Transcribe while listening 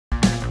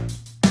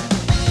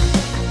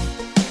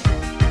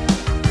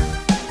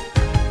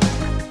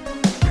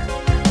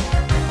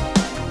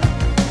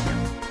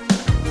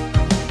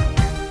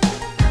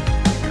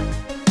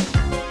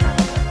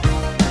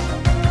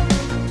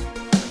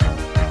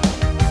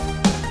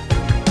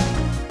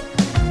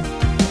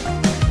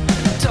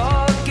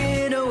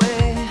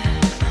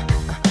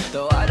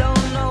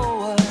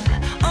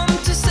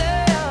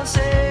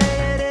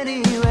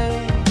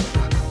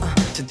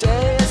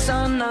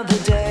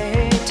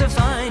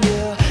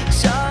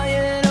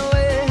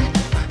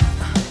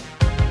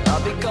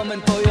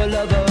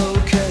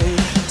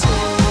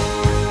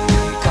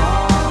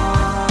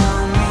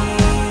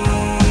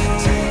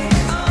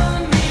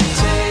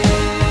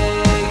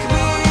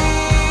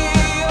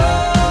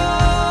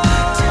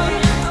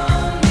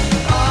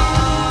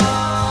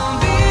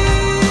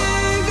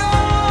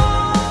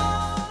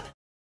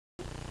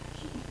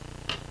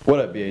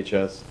up,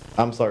 BHS?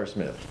 I'm Sawyer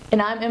Smith.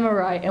 And I'm Emma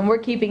Wright, and we're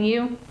keeping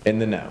you In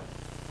the know.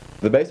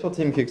 The baseball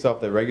team kicks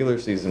off their regular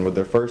season with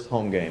their first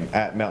home game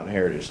at Mountain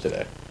Heritage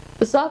today.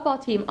 The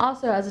softball team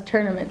also has a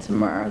tournament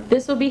tomorrow.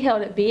 This will be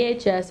held at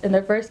BHS, and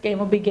their first game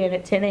will begin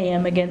at 10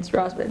 a.m. against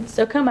Rosman.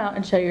 So come out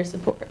and show your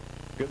support.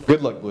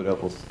 Good luck, Blue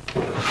Devils.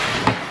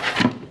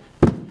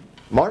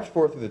 March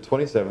 4th through the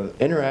 27th,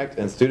 Interact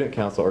and Student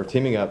Council are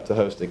teaming up to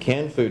host a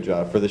canned food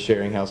drive for the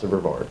Sharing House of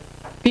Brevard.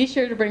 Be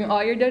sure to bring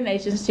all your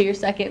donations to your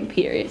second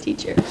period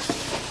teacher.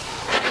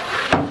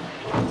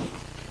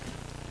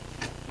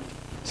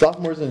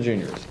 Sophomores and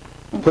juniors,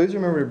 please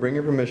remember to bring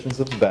your permission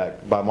slips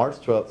back by March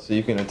 12th so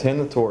you can attend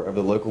the tour of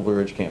the local Blue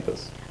Ridge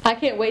campus. I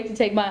can't wait to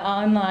take my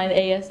online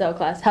ASL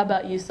class. How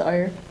about you,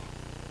 Sawyer?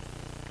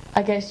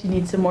 I guess you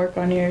need some work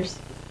on yours.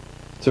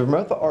 To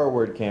promote the R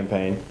Word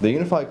campaign, the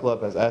Unified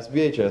Club has asked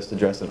BHS to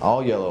dress in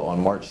all yellow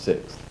on March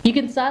 6th. You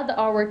can side the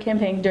R Word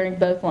campaign during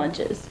both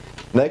lunches.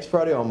 Next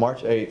Friday on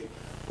March 8th,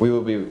 we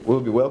will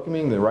be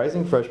welcoming the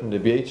rising freshmen to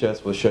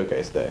BHS with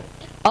Showcase Day.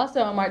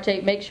 Also on March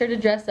 8th, make sure to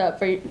dress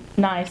up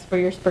nice for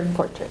your spring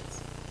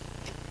portraits.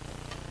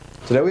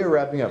 Today we are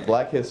wrapping up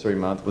Black History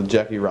Month with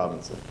Jackie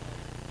Robinson.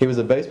 He was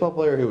a baseball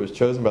player who was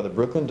chosen by the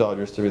Brooklyn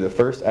Dodgers to be the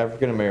first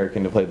African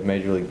American to play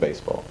Major League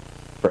Baseball,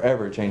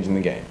 forever changing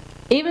the game.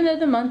 Even though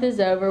the month is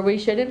over, we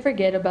shouldn't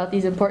forget about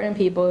these important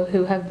people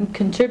who have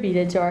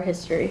contributed to our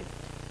history.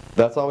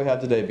 That's all we have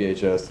today,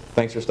 BHS.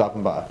 Thanks for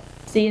stopping by.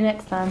 See you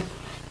next time.